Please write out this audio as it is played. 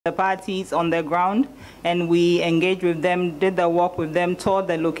the parties on the ground, and we engaged with them, did the work with them, toured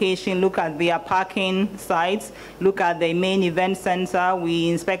the location, look at their parking sites, look at the main event center. We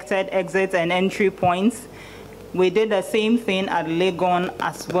inspected exit and entry points. We did the same thing at Legon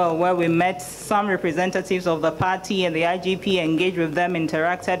as well, where we met some representatives of the party and the IGP, engaged with them,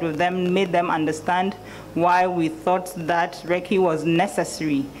 interacted with them, made them understand why we thought that recce was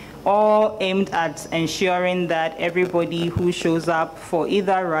necessary, all aimed at ensuring that everybody who shows up for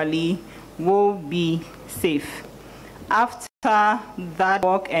either rally will be safe. After that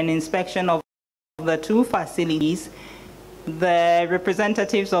work and inspection of the two facilities, the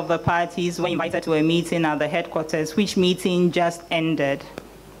representatives of the parties were invited to a meeting at the headquarters, which meeting just ended.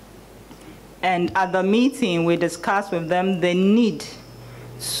 And at the meeting, we discussed with them the need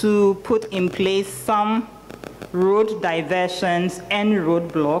to put in place some road diversions and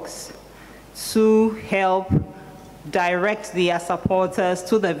roadblocks to help direct their supporters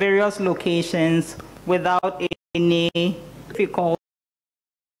to the various locations without any difficulties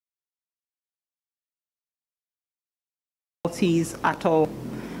at all.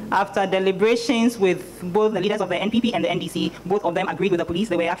 After deliberations with both the leaders of the NPP and the NDC, both of them agreed with the police.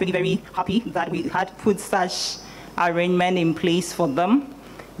 They were actually very happy that we had put such arrangement in place for them.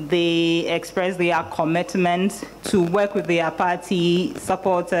 They expressed their commitment to work with their party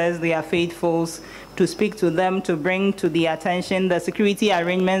supporters, their faithfuls, to speak to them, to bring to the attention the security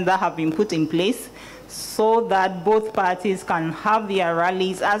arrangements that have been put in place so that both parties can have their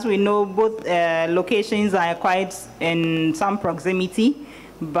rallies. As we know, both locations are quite in some proximity,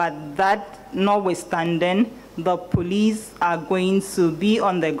 but that notwithstanding, the police are going to be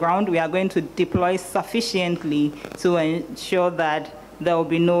on the ground. We are going to deploy sufficiently to ensure that there will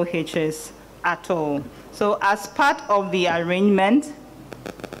be no hitches at all. So as part of the arrangement,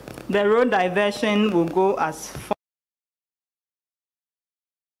 the road diversion will go as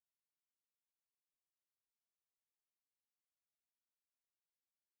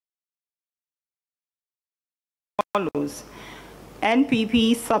follows.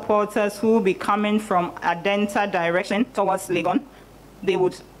 NPP supporters who will be coming from Adenta direction towards Legon, they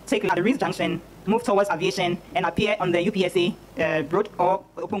would take Rallies Junction, move towards Aviation, and appear on the UPSA road or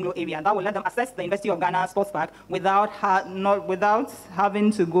Opunglo area. That will let them access the University of Ghana Sports Park without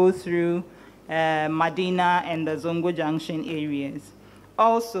having to go through Medina and the Zongo Junction areas.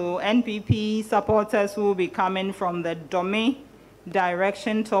 Also, NPP supporters who will be coming from the Dome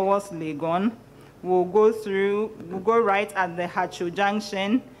direction towards Legon will go right at the Hacho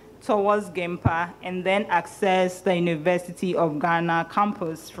Junction towards Gempa, and then access the University of Ghana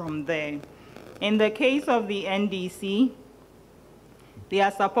campus from there. In the case of the NDC, their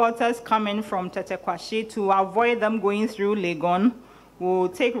supporters coming from Tetekwashi, to avoid them going through Legon, will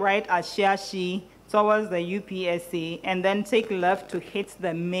take right at Shiashi towards the UPSA, and then take left to hit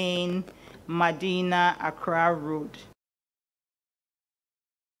the main Medina-Accra road.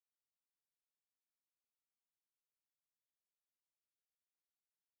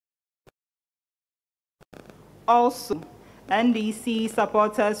 Also, NDC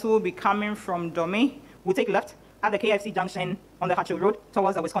supporters who will be coming from Dome will take left at the KFC junction on the Hacho Road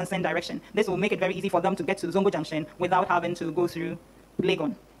towards the Wisconsin direction. This will make it very easy for them to get to Zongo Junction without having to go through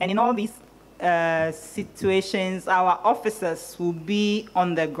Legon. And in all these situations, our officers will be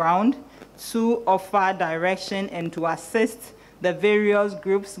on the ground to offer direction and to assist the various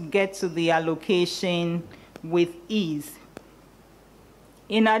groups get to their location with ease.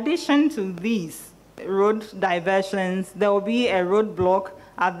 In addition to these road diversions, there will be a roadblock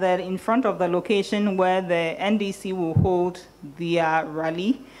in front of the location where the NDC will hold their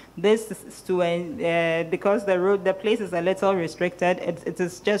rally. This is to because the place is a little restricted. It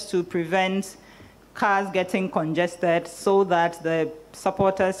is just to prevent cars getting congested, so that the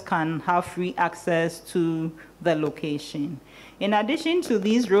supporters can have free access to the location. In addition to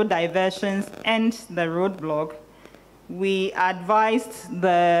these road diversions and the roadblock, we advised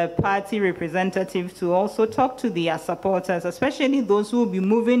the party representatives to also talk to their supporters, especially those who will be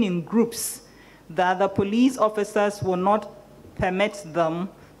moving in groups, that the police officers will not permit them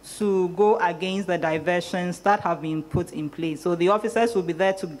to go against the diversions that have been put in place. So the officers will be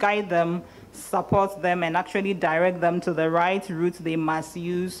there to guide them, support them, and actually direct them to the right route they must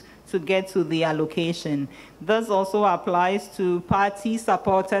use to get to their location. This also applies to party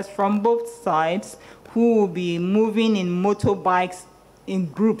supporters from both sides who will be moving in motorbikes in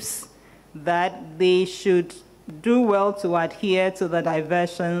groups, that they should do well to adhere to the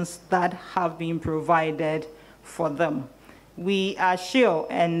diversions that have been provided for them. We are sure,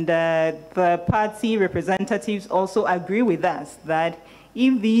 and the party representatives also agree with us, that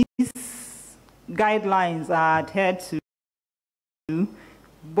if these guidelines are adhered to,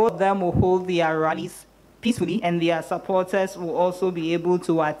 Both of them will hold their rallies peacefully, and their supporters will also be able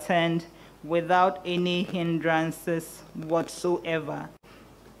to attend without any hindrances whatsoever.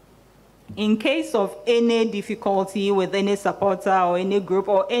 In case of any difficulty with any supporter or any group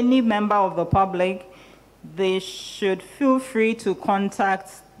or any member of the public, they should feel free to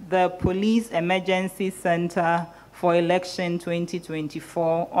contact the Police Emergency Center for Election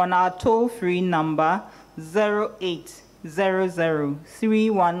 2024 on our toll-free number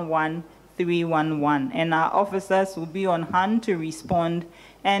 0800-311-311, and our officers will be on hand to respond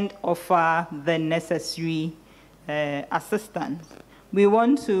and offer the necessary assistance. We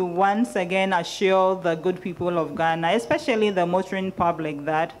want to once again assure the good people of Ghana, especially the motoring public,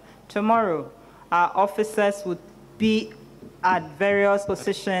 that tomorrow our officers would be at various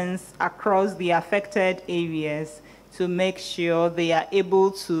positions across the affected areas to make sure they are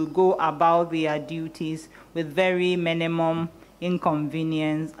able to go about their duties with very minimum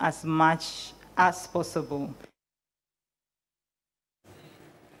inconvenience as much as possible.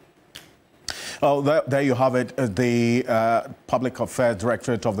 Oh, there you have it. The Public Affairs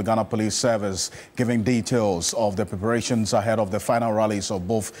Directorate of the Ghana Police Service giving details of the preparations ahead of the final rallies of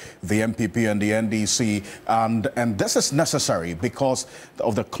both the NPP and the NDC. And this is necessary because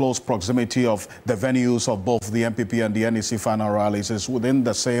of the close proximity of the venues of both the NPP and the NDC final rallies is within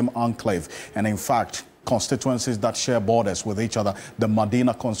the same enclave. And in fact, constituencies that share borders with each other, the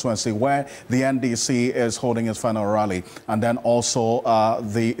Medina constituency where the NDC is holding its final rally, and then also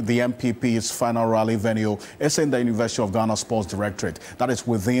the MPP's final rally venue is in the University of Ghana Sports Directorate. That is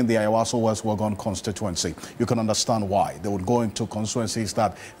within the Ayawaso West Wagon constituency. You can understand why. They would go into constituencies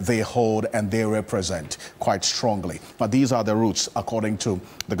that they hold and they represent quite strongly. But these are the routes, according to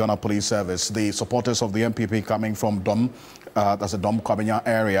the Ghana Police Service. The supporters of the MPP coming from Dom, that's the Dom Kwabenya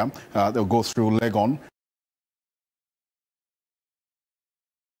area, they'll go through Legon,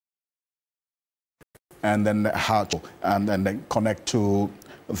 and then Hato, and then they connect to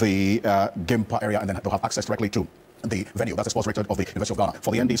the Gimpa area, and then they'll have access directly to the venue. That's the sports directorate of the University of Ghana.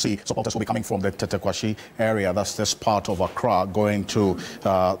 For the NDC, supporters will be coming from the Tetekwashi area. That's this part of Accra, going to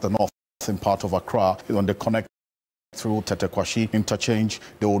the northern part of Accra. When they connect through Tetekwashi interchange,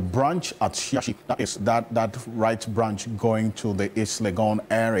 they would branch at Shiashi. That is that right branch going to the East Legon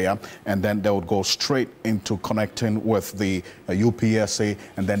area, and then they would go straight into connecting with the UPSA,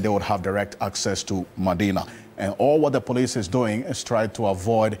 and then they would have direct access to Medina. And all what the police is doing is try to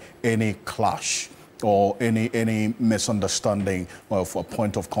avoid any clash or any misunderstanding of a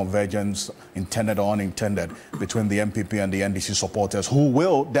point of convergence, intended or unintended, between the MPP and the NDC supporters, who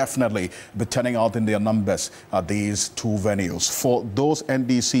will definitely be turning out in their numbers at these two venues. For those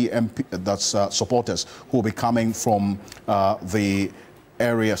NDC supporters who will be coming from the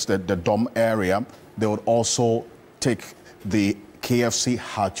areas, the Dom area, they would also take the KFC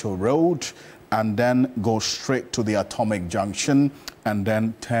Hacho Road and then go straight to the Atomic Junction and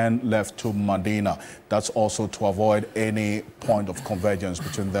then turn left to Medina. That's also to avoid any point of convergence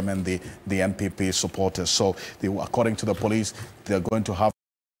between them and the MPP supporters. So according to the police, they're going to have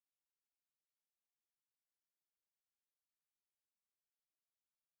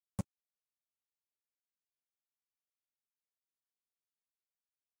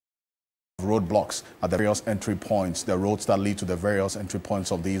roadblocks at the various entry points, the roads that lead to the various entry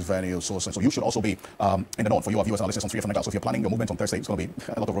points of these venues. So you should also be in the know for your viewers and listeners on 3FM Nigeria. So if you're planning your movement on Thursday, it's going to be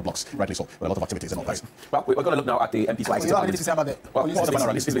a lot of roadblocks, rightly so, a lot of activities and all that. Well, we're going to look now at the MP slides.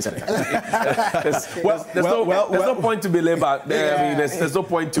 There's no point to belabor. There's no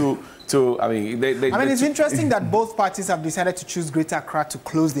point to I mean, it's interesting that both parties have decided to choose Greater Accra to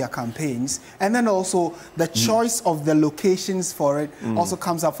close their campaigns, and then also the choice of the locations for it also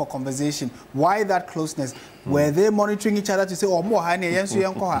comes up for conversation. Why that closeness? Were they monitoring each other to say, oh,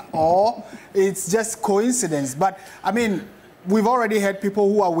 or it's just coincidence? But I mean, we've already heard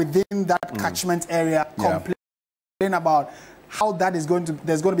people who are within that catchment area complain about how that is going to,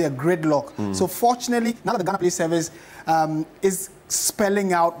 there's going to be a gridlock. So fortunately, now that the Ghana Police Service is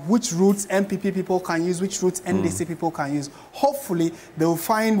spelling out which routes MPP people can use, which routes NDC people can use, hopefully they will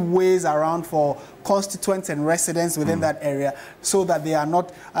find ways around for constituents and residents within that area so that they are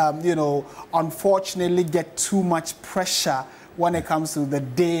not, unfortunately get too much pressure when it comes to the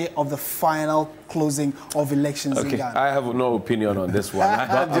day of the final closing of elections in Ghana. I have no opinion on this one.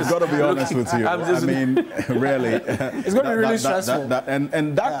 I've got to be honest with you. I mean, really. It's going to be really stressful.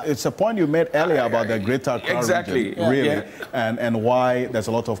 It's a point you made earlier about the Greater Accra region, really, and why there's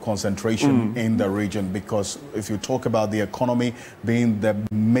a lot of concentration in the region, because if you talk about the economy being the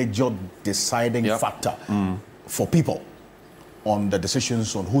major deciding factor for people on the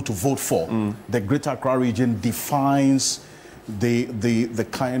decisions on who to vote for, the Greater Accra region defines the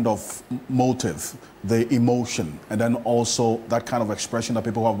kind of motive, the emotion, and then also that kind of expression that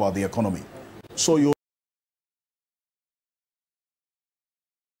people have about the economy. So you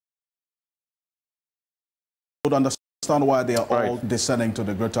would understand why they are all descending to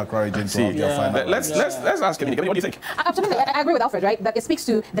the Greater Accra region to have their final. Let's ask him. What do you think? Absolutely, I agree with Alfred, right? That it speaks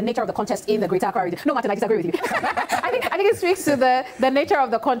to the nature of the contest in the Greater Accra region. No, Martin, I disagree with you. I think it speaks to the nature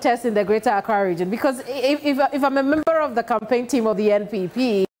of the contest in the Greater Accra region, because if I'm a member of the campaign team of the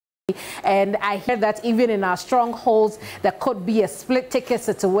NPP, and I hear that even in our strongholds, there could be a split ticket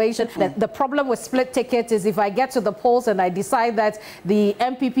situation. The problem with split tickets is if I get to the polls and I decide that the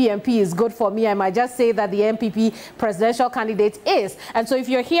NPP MP is good for me, I might just say that the NPP presidential candidate is. And so if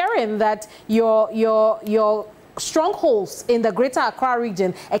you're hearing that your strongholds in the Greater Accra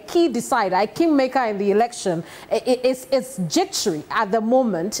region, a key decider, a kingmaker in the election, it's jittery at the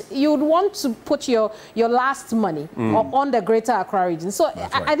moment, you would want to put your last money on the Greater Accra region. So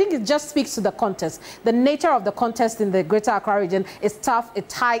I think it just speaks to the contest. The nature of the contest in the Greater Accra region is tough,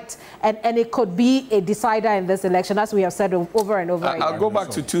 it's tight, and it could be a decider in this election, as we have said over and over again. I'll go back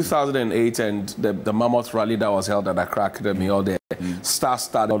to 2008 and the Mammoth rally that was held at Accra Academy. All the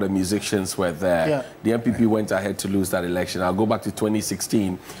star-studded, all the musicians were there. Yeah. The NPP went ahead to lose that election. I'll go back to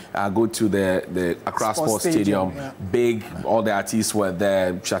 2016. I'll go to the Accra Sports Stadium. Big, all the artists were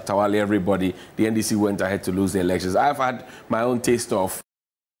there, Shatawale, everybody. The NDC went ahead to lose the elections. I've had my own taste of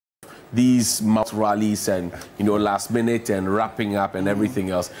these mouth rallies and, you know, last minute and wrapping up and everything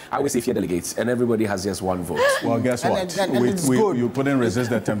else. I always say few delegates, and everybody has just one vote. Well, guess what? You couldn't resist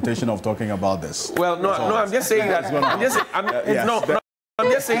the temptation of talking about this. Well, no, I'm just saying that. I'm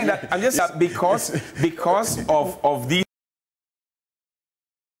just saying that because of these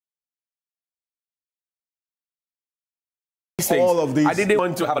things, all of these, I didn't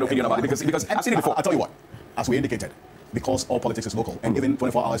want to have an opinion about it because I've seen it before. I'll tell you what, as we indicated, because all politics is local, and even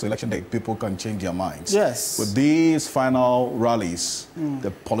 24 hours to election day, people can change their minds. Yes. With these final rallies, the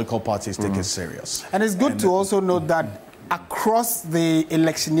political parties take it serious. And it's good to also note that across the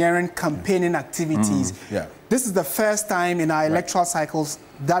electioneering campaigning activities, this is the first time in our electoral cycles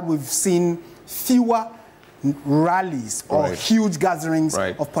that we've seen fewer rallies or huge gatherings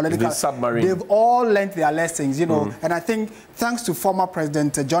of political. They've all learned their lessons, you know, and I think thanks to former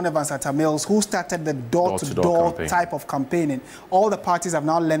President John Evans Atta Mills, who started the door-to-door type of campaigning, all the parties have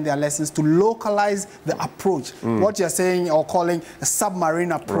now learned their lessons to localize the approach, what you're saying or calling a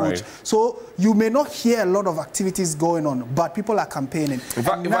submarine approach. So you may not hear a lot of activities going on, but people are campaigning.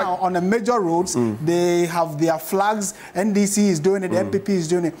 Now, on the major roads, they have their flags. NDC is doing it, NPP is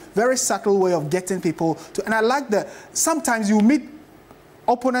doing it. Very subtle way of getting people to. And I like that sometimes you meet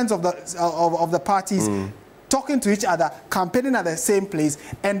opponents of the parties talking to each other, campaigning at the same place,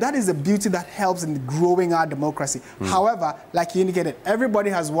 and that is the beauty that helps in growing our democracy. However, like you indicated, everybody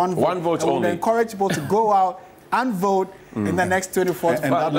has one vote. One vote only. We encourage people to go out and vote in the next 24 to 5